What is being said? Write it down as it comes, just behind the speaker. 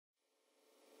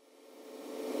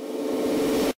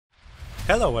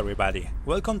Hello everybody,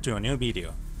 welcome to a new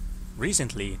video.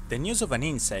 Recently, the news of an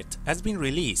insect has been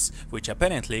released which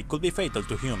apparently could be fatal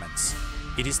to humans.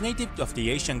 It is native of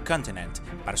the Asian continent,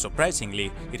 but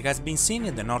surprisingly, it has been seen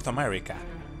in North America.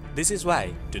 This is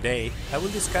why, today, I will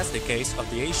discuss the case of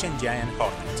the Asian giant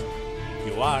hornet.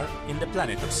 You are in the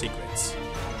Planet of Secrets.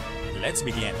 Let's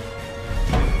begin.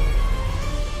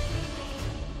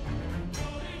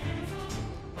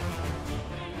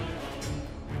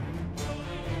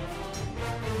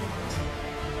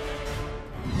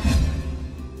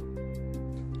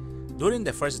 During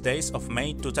the first days of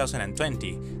May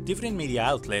 2020, different media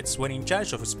outlets were in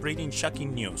charge of spreading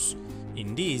shocking news.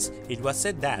 In this, it was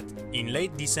said that, in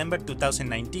late December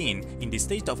 2019, in the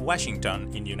state of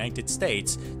Washington, in the United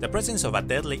States, the presence of a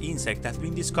deadly insect has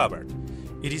been discovered.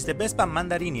 It is the Vespa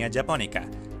mandarinia japonica,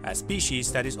 a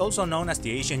species that is also known as the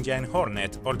Asian giant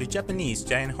hornet or the Japanese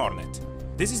giant hornet.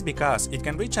 This is because it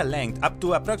can reach a length up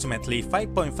to approximately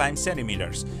 5.5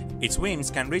 centimeters. Its wings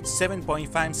can reach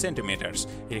 7.5 centimeters.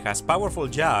 It has powerful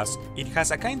jaws, it has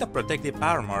a kind of protective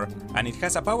armor, and it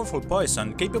has a powerful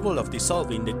poison capable of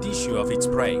dissolving the tissue of its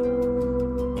prey.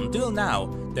 Until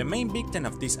now, the main victim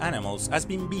of these animals has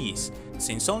been bees,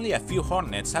 since only a few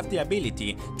hornets have the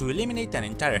ability to eliminate an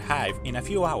entire hive in a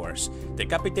few hours,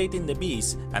 decapitating the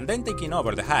bees and then taking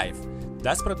over the hive,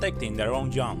 thus protecting their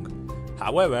own young.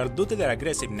 However, due to their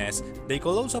aggressiveness, they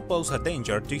could also pose a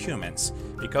danger to humans,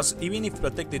 because even if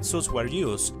protective suits were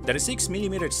used, their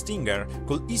 6mm stinger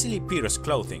could easily pierce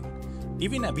clothing.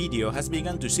 Even a video has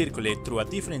begun to circulate through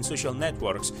different social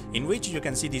networks in which you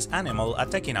can see this animal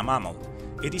attacking a mammal.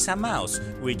 It is a mouse,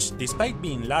 which, despite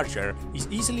being larger, is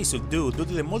easily subdued due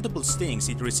to the multiple stings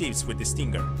it receives with the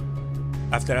stinger.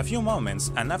 After a few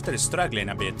moments, and after struggling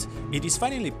a bit, it is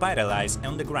finally paralyzed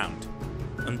on the ground.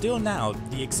 Until now,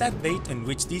 the exact date in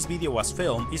which this video was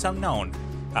filmed is unknown.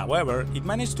 However, it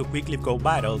managed to quickly go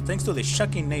viral thanks to the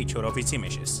shocking nature of its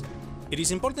images. It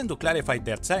is important to clarify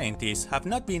that scientists have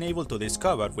not been able to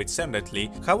discover with certainty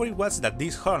how it was that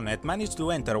this hornet managed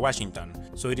to enter Washington,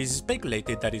 so it is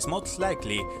speculated that it is most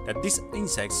likely that these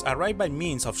insects arrived by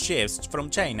means of ships from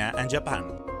China and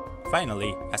Japan.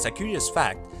 Finally, as a curious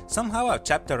fact, somehow a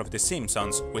chapter of The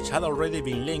Simpsons, which had already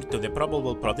been linked to the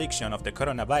probable prediction of the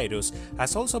coronavirus,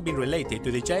 has also been related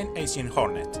to the giant Asian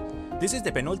hornet. This is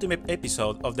the penultimate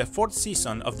episode of the 4th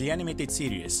season of the animated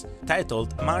series,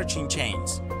 titled MARGE in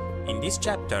Chains. In this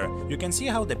chapter, you can see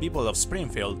how the people of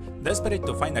Springfield, desperate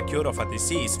to find a cure of a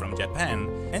disease from Japan,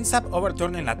 ends up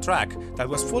overturning a truck that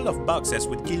was full of boxes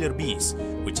with killer bees,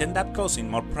 which end up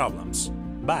causing more problems.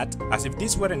 But, as if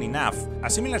this weren't enough, a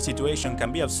similar situation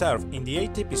can be observed in the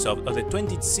 8th episode of the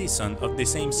 20th season of the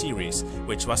same series,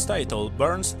 which was titled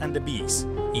Burns and the Bees.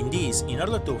 In this, in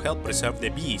order to help preserve the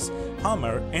bees,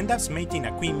 Homer ends up mating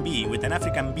a queen bee with an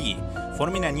African bee,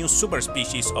 forming a new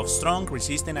superspecies of strong,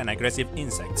 resistant and aggressive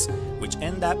insects, which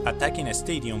end up attacking a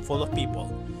stadium full of people.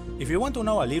 If you want to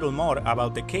know a little more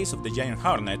about the case of the giant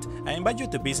hornet, I invite you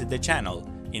to visit the channel.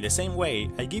 In the same way,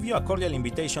 I give you a cordial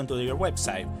invitation to their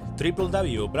website,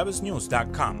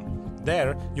 www.bravosnews.com.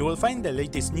 There, you will find the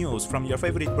latest news from your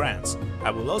favorite brands. I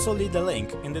will also leave the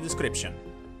link in the description.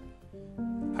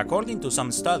 According to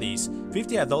some studies,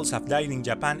 50 adults have died in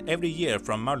Japan every year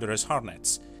from murderous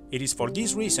hornets. It is for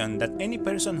this reason that any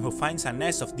person who finds a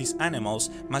nest of these animals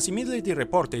must immediately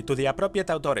report it to the appropriate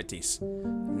authorities.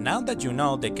 Now that you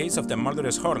know the case of the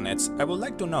murderous hornets, I would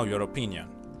like to know your opinion.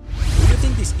 Do you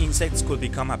think these insects could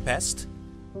become a pest?